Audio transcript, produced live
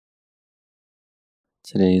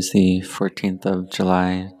Today is the 14th of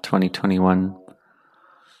July, 2021.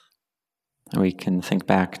 We can think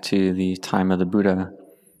back to the time of the Buddha,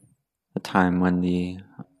 the time when the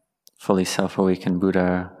fully self-awakened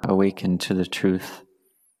Buddha awakened to the truth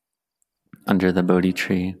under the Bodhi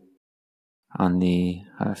tree on the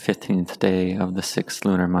 15th day of the 6th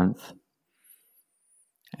lunar month.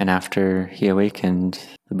 And after he awakened,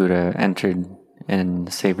 the Buddha entered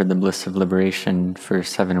and savored the bliss of liberation for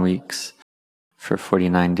 7 weeks, for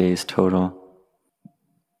 49 days total.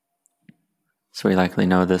 So we likely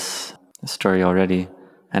know this story already.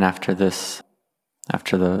 And after this,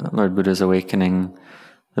 after the Lord Buddha's awakening,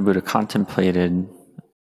 the Buddha contemplated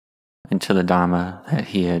into the Dhamma that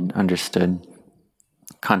he had understood,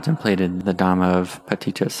 contemplated the Dhamma of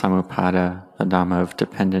Paticca Samuppada, the Dhamma of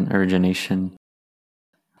dependent origination,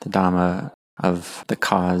 the Dhamma of the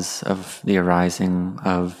cause of the arising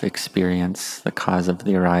of experience, the cause of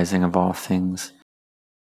the arising of all things.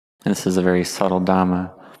 And this is a very subtle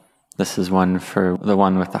Dhamma. This is one for the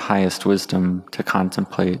one with the highest wisdom to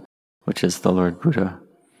contemplate, which is the Lord Buddha.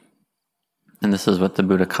 And this is what the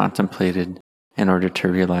Buddha contemplated in order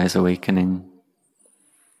to realize awakening.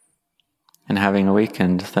 And having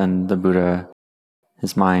awakened, then the Buddha,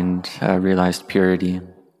 his mind realized purity.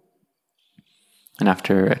 And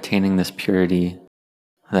after attaining this purity,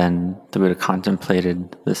 then the Buddha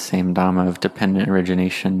contemplated this same Dhamma of dependent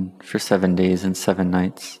origination for 7 days and 7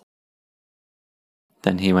 nights.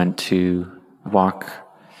 Then he went to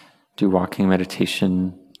do walking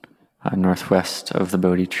meditation northwest of the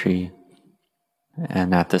Bodhi tree.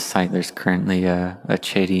 And at this site there's currently a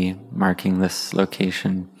chedi marking this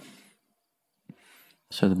location.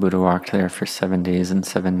 So the Buddha walked there for 7 days and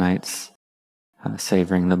 7 nights,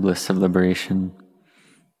 savoring the bliss of liberation.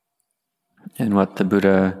 And what the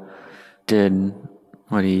Buddha did,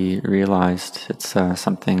 what he realized, it's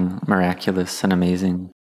something miraculous and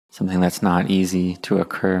amazing, something that's not easy to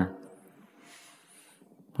occur.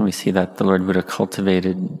 And we see that the Lord Buddha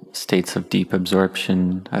cultivated states of deep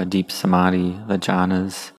absorption, deep samadhi, the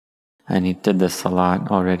jhanas, and he did this a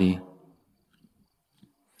lot already.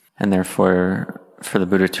 And therefore, for the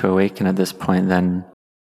Buddha to awaken at this point, then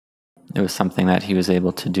it was something that he was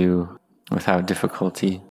able to do without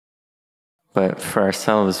difficulty. But for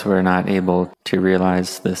ourselves, we're not able to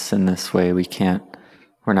realize this in this way.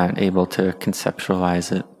 We're not able to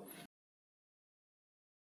conceptualize it.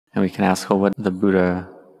 And we can ask, well, what did the Buddha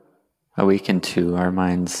awaken to? Our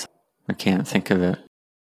minds, we can't think of it.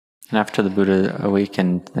 And after the Buddha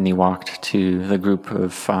awakened, then he walked to the group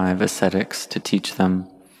of 5 ascetics to teach them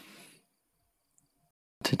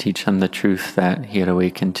the truth that he had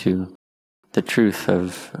awakened to, the truth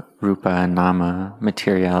of rupa and nama,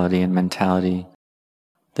 materiality and mentality,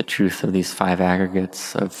 the truth of these 5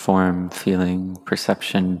 aggregates of form, feeling,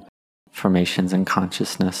 perception, formations, and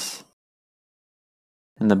consciousness.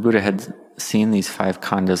 And the Buddha had seen these 5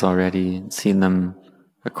 khandhas already, seen them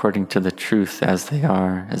according to the truth as they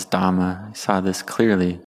are, as Dhamma. He saw this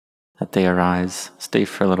clearly, that they arise, stay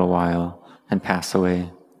for a little while, and pass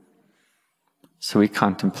away. So we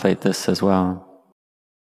contemplate this as well.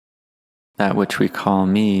 That which we call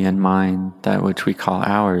me and mine, that which we call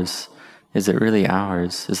ours, is it really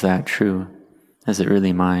ours? Is that true? Is it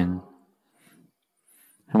really mine?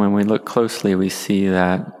 And when we look closely, we see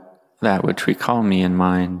that which we call me and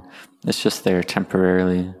mine is just there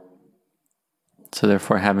temporarily. So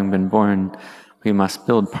therefore, having been born, we must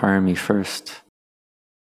build parami first,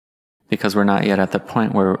 because we're not yet at the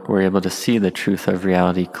point where we're able to see the truth of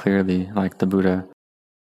reality clearly, like the Buddha,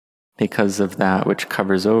 because of that which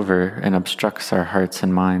covers over and obstructs our hearts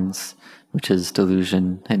and minds, which is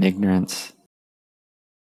delusion and ignorance.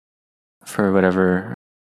 For whatever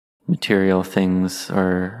material things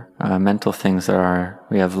or mental things there are,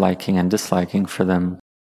 we have liking and disliking for them,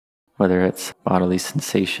 whether it's bodily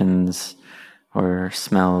sensations or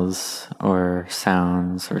smells or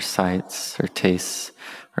sounds or sights or tastes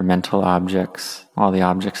or mental objects, all the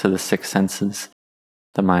objects of the 6 senses.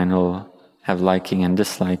 The mind will have liking and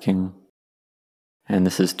disliking, and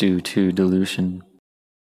this is due to delusion.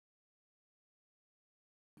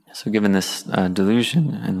 So given this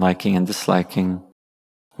delusion and liking and disliking,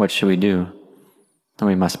 what should we do? And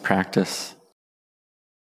we must practice.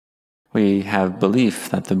 We have belief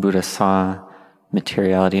that the Buddha saw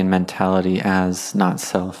materiality and mentality as not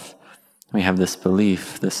self. We have this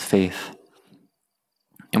belief, this faith.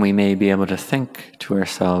 And we may be able to think to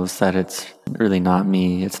ourselves that it's really not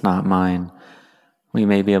me, it's not mine. We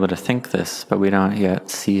may be able to think this, but we don't yet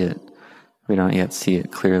see it. We don't yet see it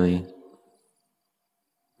clearly.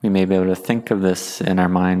 We may be able to think of this and our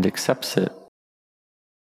mind accepts it.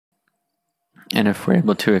 And if we're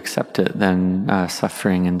able to accept it, then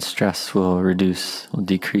suffering and stress will reduce, will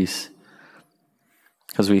decrease.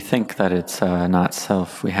 Because we think that it's not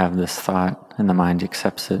self, we have this thought and the mind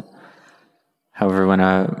accepts it. However, when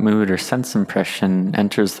a mood or sense impression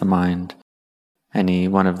enters the mind, any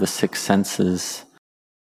one of the 6 senses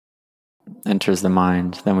enters the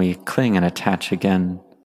mind, then we cling and attach again.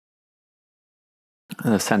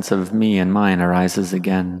 The sense of me and mine arises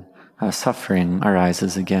again. Suffering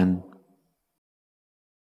arises again.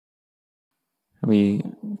 We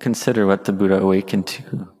consider what the Buddha awakened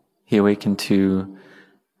to. He awakened to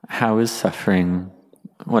how is suffering?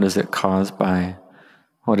 What is it caused by?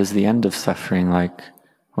 What is the end of suffering like?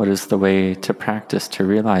 What is the way to practice to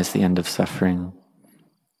realize the end of suffering?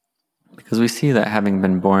 Because we see that having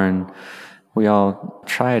been born, we all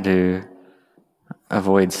try to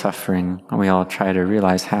avoid suffering, and we all try to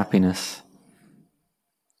realize happiness.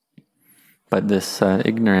 But this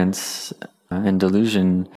ignorance and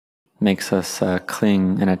delusion makes us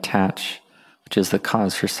cling and attach, which is the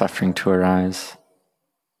cause for suffering to arise.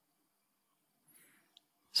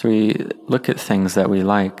 So we look at things that we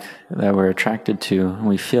like, that we're attracted to, and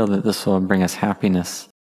we feel that this will bring us happiness.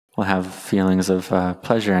 We'll have feelings of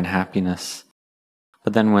pleasure and happiness.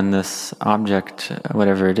 But then when this object,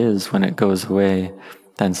 whatever it is, when it goes away,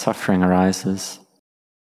 then suffering arises.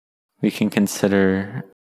 We can consider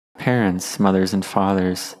parents, mothers and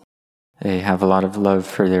fathers. They have a lot of love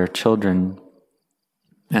for their children,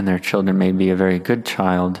 and their children may be a very good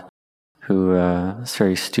child who is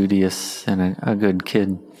very studious and a good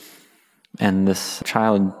kid. And this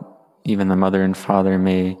child, even the mother and father,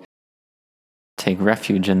 may take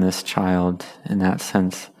refuge in this child in that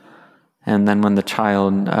sense. And then when the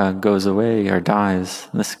child goes away or dies,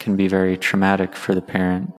 this can be very traumatic for the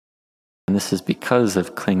parent. And this is because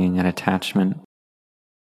of clinging and attachment.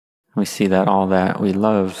 We see that all that we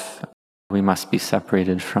love, we must be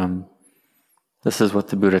separated from. This is what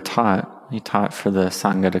the Buddha taught. He taught for the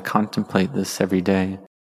Sangha to contemplate this every day,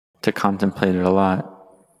 to contemplate it a lot.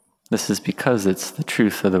 This is because it's the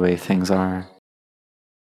truth of the way things are.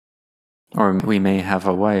 Or we may have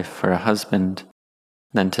a wife or a husband,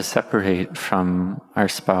 then to separate from our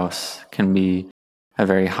spouse can be a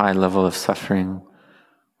very high level of suffering.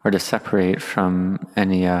 Or to separate from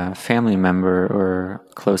any family member or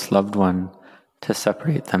close loved one, to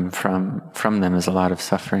separate them from them is a lot of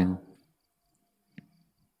suffering.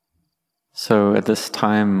 So at this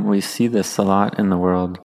time, we see this a lot in the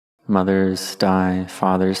world. Mothers die,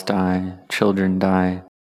 fathers die, children die,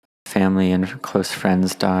 family and close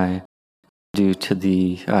friends die due to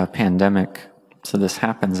the pandemic. So this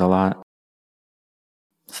happens a lot.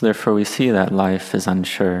 So therefore we see that life is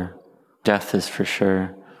unsure. Death is for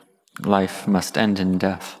sure. Life must end in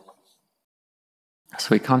death. So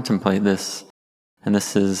we contemplate this, and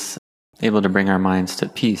this is able to bring our minds to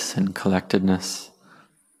peace and collectedness.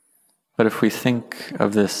 But if we think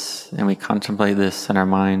of this and we contemplate this and our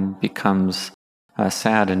mind becomes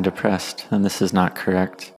sad and depressed, then this is not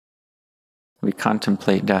correct. We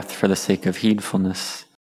contemplate death for the sake of heedfulness,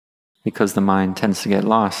 because the mind tends to get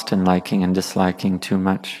lost in liking and disliking too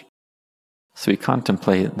much. So we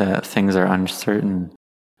contemplate that things are uncertain,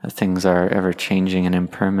 that things are ever-changing and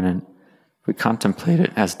impermanent. We contemplate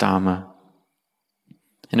it as Dhamma.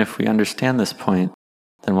 And if we understand this point,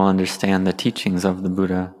 then we'll understand the teachings of the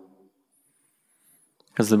Buddha.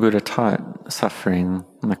 Because the Buddha taught suffering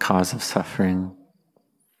and the cause of suffering.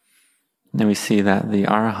 And we see that the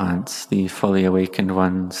Arahants, the fully awakened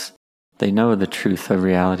ones, they know the truth of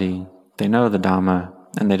reality, they know the Dhamma,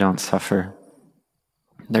 and they don't suffer.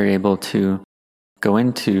 They're able to go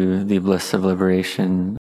into the bliss of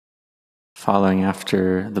liberation following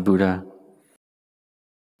after the Buddha.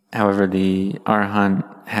 However, the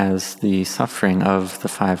Arahant has the suffering of the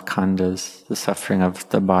 5 khandhas, the suffering of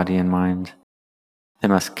the body and mind. They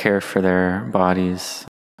must care for their bodies,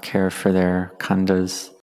 care for their khandhas,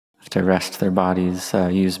 have to rest their bodies,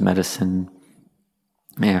 use medicine.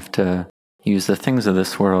 They have to use the things of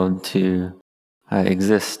this world to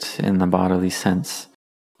exist in the bodily sense.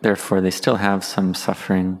 Therefore, they still have some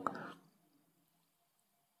suffering.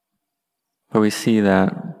 But we see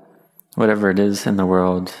that whatever it is in the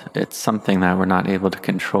world, it's something that we're not able to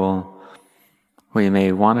control. We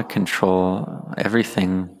may want to control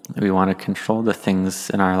everything. We want to control the things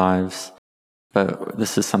in our lives, but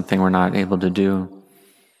this is something we're not able to do.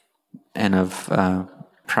 And a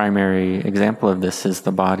primary example of this is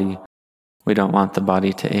the body. We don't want the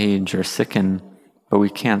body to age or sicken, but we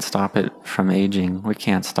can't stop it from aging. We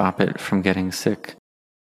can't stop it from getting sick.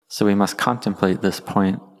 So we must contemplate this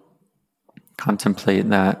point. Contemplate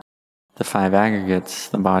that the 5 aggregates,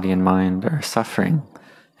 the body and mind, are suffering,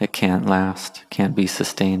 It can't last, can't be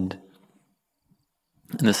sustained.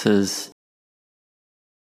 And this is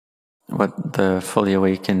what the fully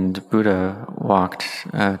awakened Buddha walked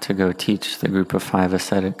to go teach the group of 5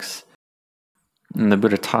 ascetics. And the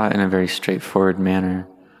Buddha taught in a very straightforward manner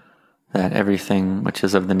that everything which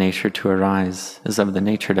is of the nature to arise is of the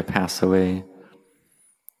nature to pass away.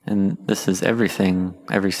 And this is everything,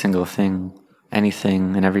 every single thing,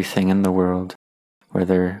 anything and everything in the world,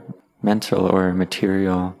 whether mental or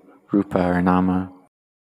material, rupa or nama.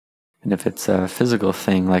 And if it's a physical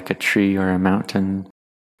thing like a tree or a mountain,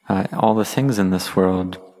 all the things in this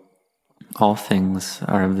world, all things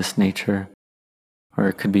are of this nature. Or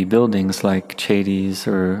it could be buildings like chedis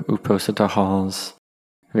or uposatha halls,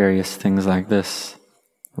 various things like this.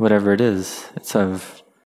 Whatever it is, it's of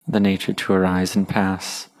the nature to arise and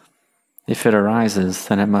pass. If it arises,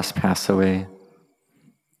 then it must pass away.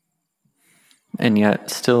 And yet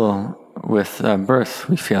still, with birth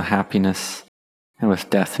we feel happiness, and with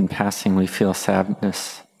death and passing we feel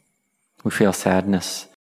sadness.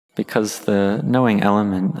 Because the knowing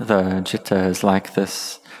element, the citta, is like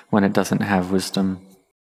this when it doesn't have wisdom.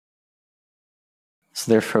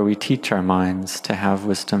 So therefore we teach our minds to have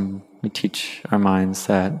wisdom. We teach our minds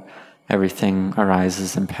that everything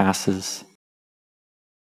arises and passes.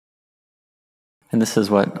 And this is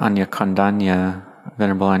what Anya Kondanya,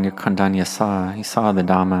 Venerable Anya Kondanya saw. He saw the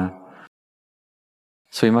Dhamma.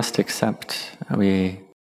 So we must accept, we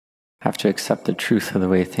have to accept the truth of the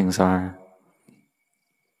way things are.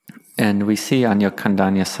 And we see Anya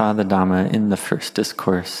Kondanya saw the Dhamma in the first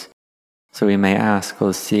discourse. So we may ask, well,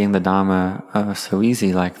 is seeing the Dhamma so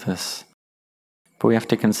easy like this? But we have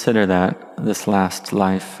to consider that this last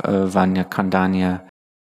life of Anya Kondanya,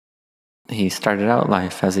 he started out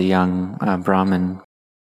life as a young Brahmin,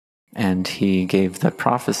 and he gave the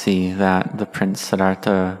prophecy that the Prince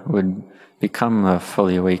Siddhartha would become a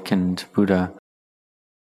fully awakened Buddha.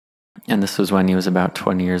 And this was when he was about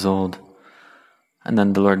 20 years old. And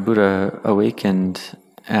then the Lord Buddha awakened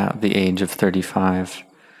at the age of 35.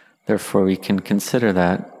 Therefore, we can consider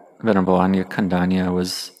that Venerable Anya Kondanya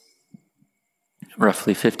was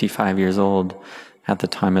roughly 55 years old at the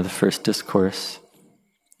time of the first discourse.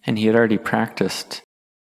 And he had already practiced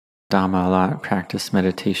Dhamma a lot, practiced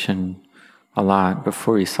meditation a lot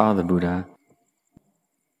before he saw the Buddha.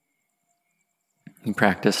 He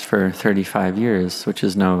practiced for 35 years, which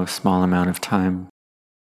is no small amount of time.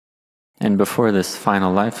 And before this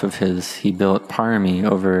final life of his, he built parami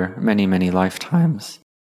over many, many lifetimes.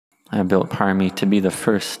 Built parami to be the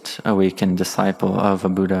first awakened disciple of a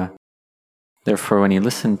Buddha. Therefore, when he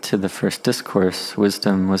listened to the first discourse,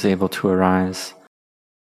 wisdom was able to arise.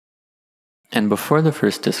 And before the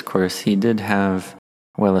first discourse, he did have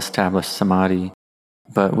well-established samadhi,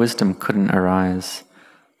 but wisdom couldn't arise.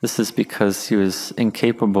 This is because he was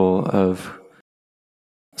incapable of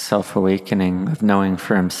self-awakening, of knowing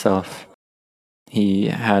for himself. He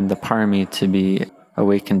had the parami to be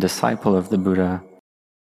awakened disciple of the Buddha,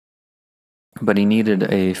 but he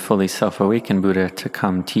needed a fully self-awakened Buddha to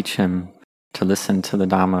come teach him to listen to the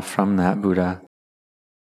Dhamma from that Buddha.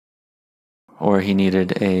 Or he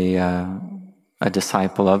needed a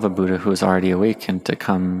disciple of a Buddha who was already awakened to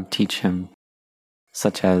come teach him,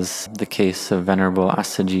 such as the case of Venerable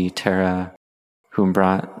Assaji Thera, who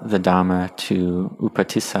brought the Dhamma to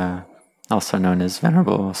Upatissa, also known as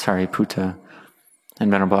Venerable Sariputta. And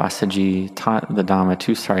Venerable Assaji taught the Dhamma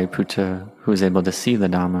to Sariputta, who was able to see the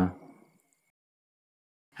Dhamma.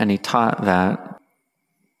 And he taught that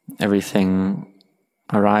everything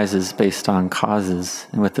arises based on causes,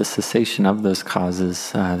 and with the cessation of those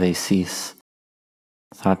causes, they cease.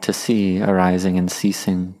 Thought to see arising and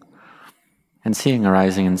ceasing. And seeing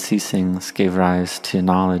arising and ceasing gave rise to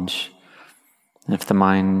knowledge. And if the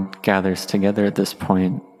mind gathers together at this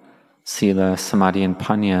point, sila, samadhi, and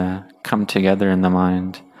panya come together in the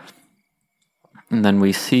mind. And then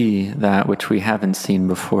we see that which we haven't seen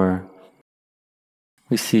before.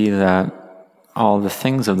 We see that all the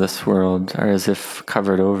things of this world are as if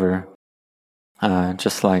covered over.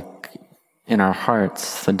 Just like in our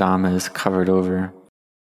hearts, the Dhamma is covered over.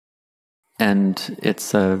 And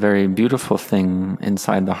it's a very beautiful thing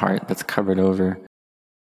inside the heart that's covered over.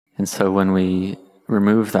 And so when we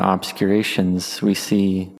remove the obscurations, we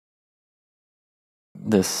see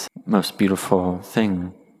this most beautiful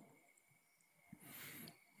thing.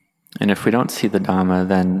 And if we don't see the Dhamma,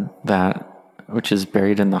 then that which is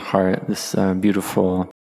buried in the heart, this beautiful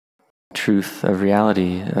truth of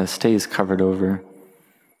reality, stays covered over.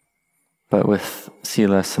 But with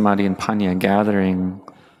sila, samadhi, and panya gathering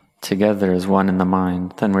together as one in the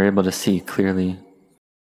mind, then we're able to see clearly.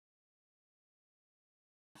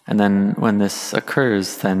 And then when this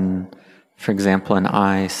occurs, then, for example, an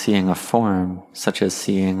eye seeing a form, such as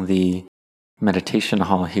seeing the meditation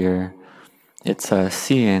hall here, it's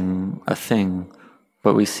seeing a thing,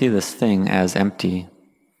 but we see this thing as empty.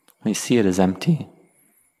 We see it as empty.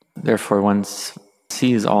 Therefore, one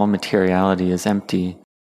sees all materiality as empty,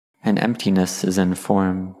 and emptiness is in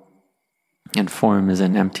form, and form is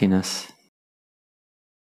in emptiness.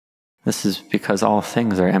 This is because all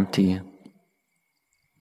things are empty.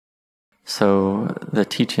 So the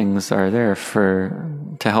teachings are there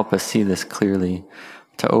to help us see this clearly,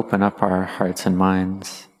 to open up our hearts and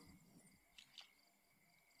minds,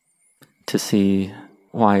 to see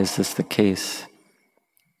why is this the case.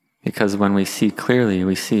 Because when we see clearly,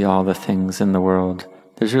 we see all the things in the world.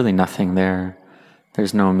 There's really nothing there.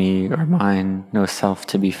 There's no me or mine, no self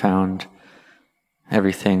to be found.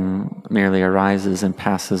 Everything merely arises and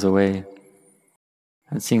passes away.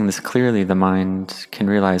 And seeing this clearly, the mind can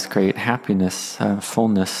realize great happiness,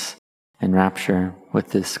 fullness, and rapture with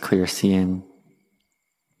this clear seeing.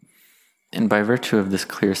 And by virtue of this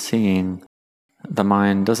clear seeing, the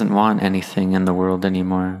mind doesn't want anything in the world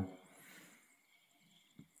anymore.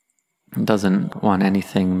 It doesn't want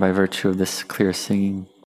anything by virtue of this clear seeing.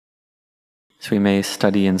 So we may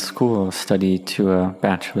study in school, study to a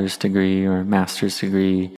bachelor's degree or master's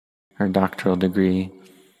degree or doctoral degree.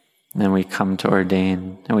 And then we come to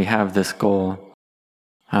ordain, and we have this goal.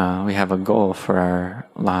 We have a goal for our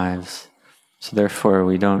lives. So therefore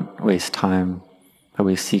we don't waste time, but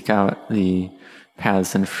we seek out the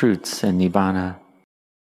paths and fruits in Nibbana.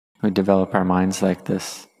 We develop our minds like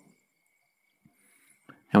this.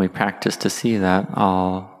 And we practice to see that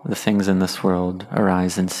all the things in this world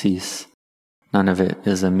arise and cease. None of it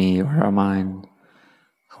is a me or a mine.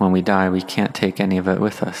 When we die, we can't take any of it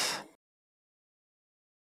with us.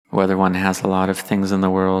 Whether one has a lot of things in the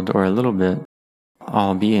world or a little bit,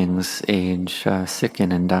 all beings age,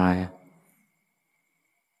 sicken, and die.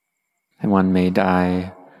 And one may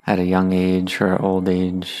die at a young age or old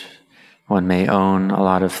age. One may own a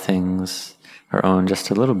lot of things or own just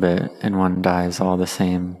a little bit, and one dies all the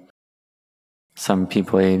same. Some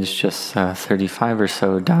people aged just 35 or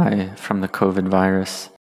so die from the COVID virus,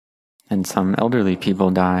 and some elderly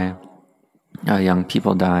people die, young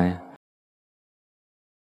people die.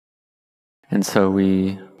 And so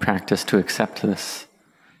we practice to accept this.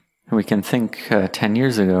 And we can think 10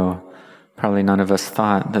 years ago, probably none of us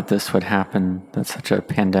thought that this would happen, that such a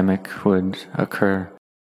pandemic would occur.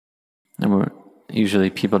 And usually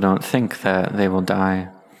people don't think that they will die,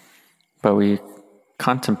 but we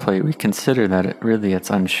contemplate, we consider that it's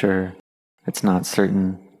unsure, it's not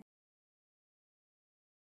certain.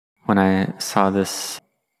 When I saw this,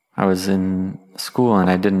 I was in school and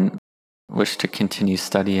I didn't wish to continue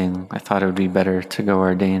studying. I thought it would be better to go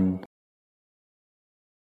ordain.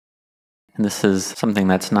 And this is something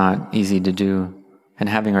that's not easy to do. And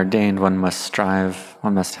having ordained, one must strive,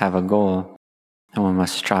 one must have a goal, and one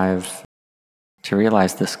must strive to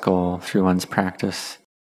realize this goal through one's practice.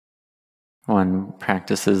 One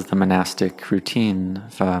practices the monastic routine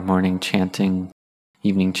of morning chanting,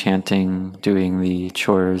 evening chanting, doing the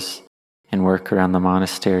chores and work around the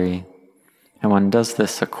monastery. And one does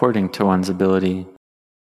this according to one's ability.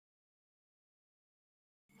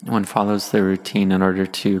 One follows the routine in order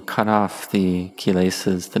to cut off the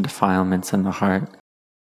kilesas, the defilements in the heart.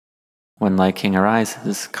 When liking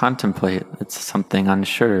arises, contemplate. It's something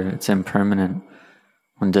unsure, it's impermanent.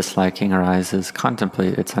 When disliking arises,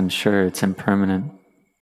 contemplate. It's unsure, it's impermanent.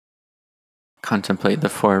 Contemplate the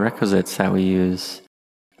four requisites that we use.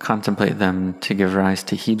 Contemplate them to give rise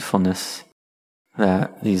to heedfulness.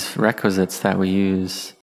 That these requisites that we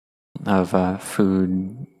use of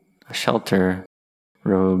food, shelter,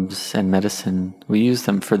 robes, and medicine, we use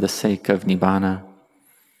them for the sake of Nibbana,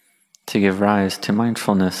 to give rise to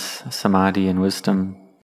mindfulness, samadhi, and wisdom,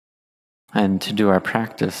 and to do our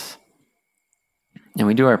practice. And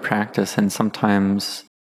we do our practice, and sometimes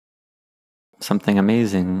something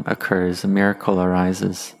amazing occurs, a miracle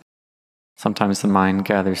arises. Sometimes the mind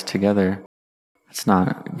gathers together. It's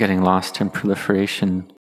not getting lost in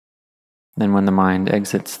proliferation. Then when the mind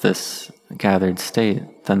exits this gathered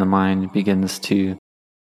state, then the mind begins to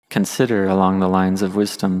consider along the lines of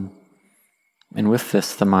wisdom. And with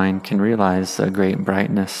this, the mind can realize a great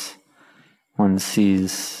brightness. One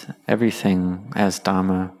sees everything as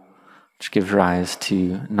Dhamma, which gives rise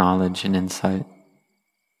to knowledge and insight.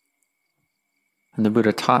 And the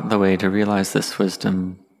Buddha taught the way to realize this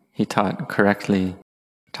wisdom. He taught correctly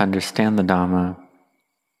to understand the Dhamma,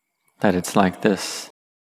 that it's like this,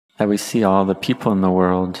 that we see all the people in the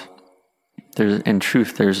world. In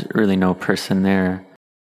truth, there's really no person there.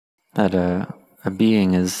 That a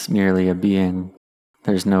being is merely a being.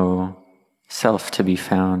 There's no self to be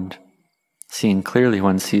found. Seeing clearly,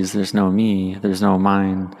 one sees there's no me, there's no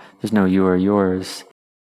mine, there's no you or yours.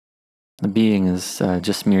 The being is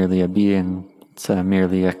just merely a being. It's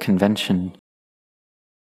merely a convention.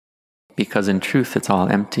 Because in truth, it's all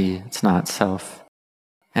empty. It's not self.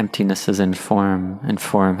 Emptiness is in form, and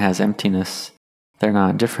form has emptiness. They're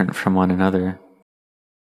not different from one another.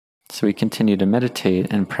 So we continue to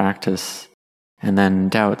meditate and practice, and then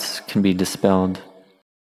doubts can be dispelled.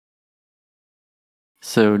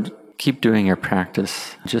 So keep doing your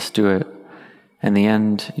practice. Just do it. In the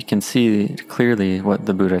end, you can see clearly what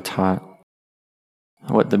the Buddha taught.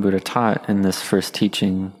 What the Buddha taught in this first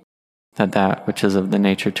teaching, that which is of the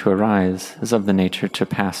nature to arise is of the nature to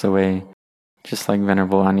pass away, just like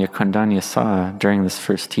Venerable Anya Kondanya saw during this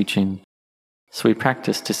first teaching. So we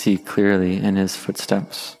practice to see clearly in his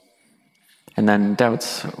footsteps. And then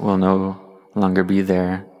doubts will no longer be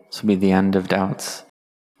there. This will be the end of doubts.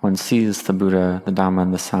 One sees the Buddha, the Dhamma,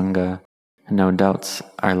 and the Sangha, and no doubts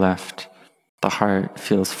are left. The heart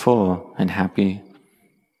feels full and happy.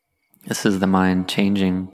 This is the mind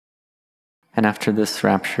changing. And after this,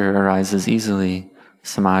 rapture arises easily.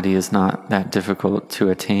 Samadhi is not that difficult to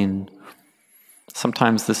attain.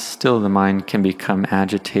 Sometimes the mind can become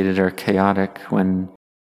agitated or chaotic when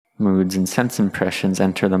moods and sense impressions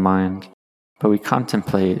enter the mind. But we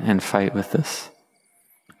contemplate and fight with this.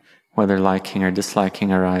 Whether liking or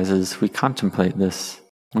disliking arises, we contemplate this.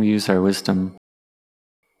 We use our wisdom.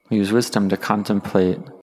 We use wisdom to contemplate.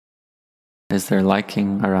 Is there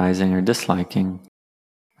liking arising or disliking?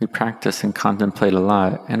 We practice and contemplate a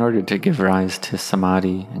lot in order to give rise to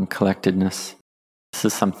samadhi and collectedness. This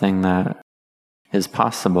is something that is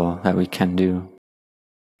possible that we can do.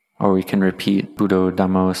 Or we can repeat Buddho,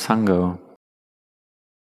 Dhammo, Sangho.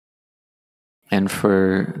 And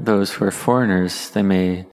for those who are foreigners, they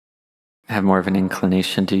may have more of an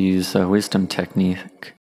inclination to use a wisdom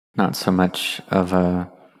technique, not so much of a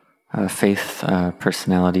faith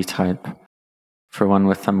personality type. For one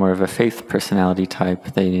with a more of a faith personality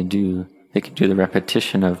type, they can do the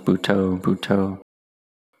repetition of Bhutto, Bhutto.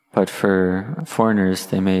 But for foreigners,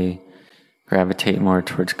 they may gravitate more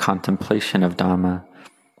towards contemplation of Dhamma,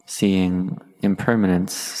 seeing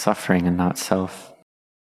impermanence, suffering, and not self.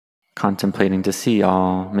 Contemplating to see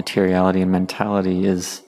all materiality and mentality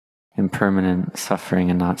is impermanent, suffering,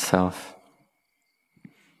 and not self.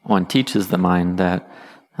 One teaches the mind that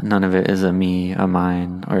none of it is a me, a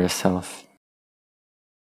mine, or a self.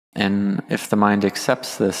 And if the mind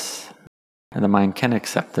accepts this, and the mind can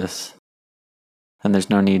accept this, then there's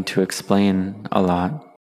no need to explain a lot.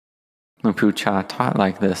 Lupu Cha taught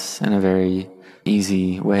like this in a very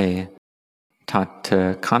easy way, taught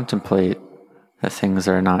to contemplate that things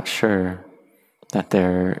are not sure, that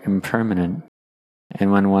they're impermanent.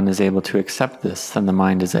 And when one is able to accept this, then the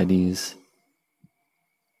mind is at ease.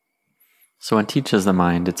 So one teaches the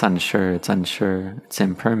mind it's unsure, it's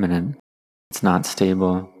impermanent, it's not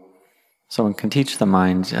stable. So one can teach the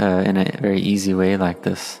mind in a very easy way like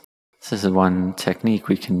this. This is one technique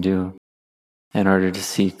we can do in order to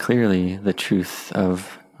see clearly the truth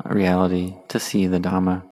of reality, to see the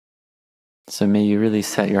Dhamma. So may you really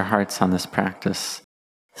set your hearts on this practice.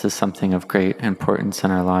 This is something of great importance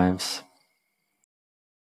in our lives.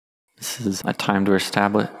 This is a time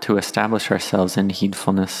to establish ourselves in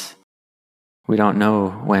heedfulness. We don't know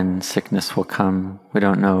when sickness will come. We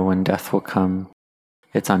don't know when death will come.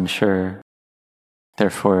 It's unsure.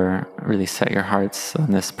 Therefore, really set your hearts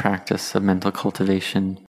on this practice of mental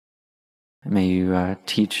cultivation. May you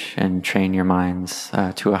teach and train your minds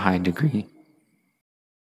to a high degree.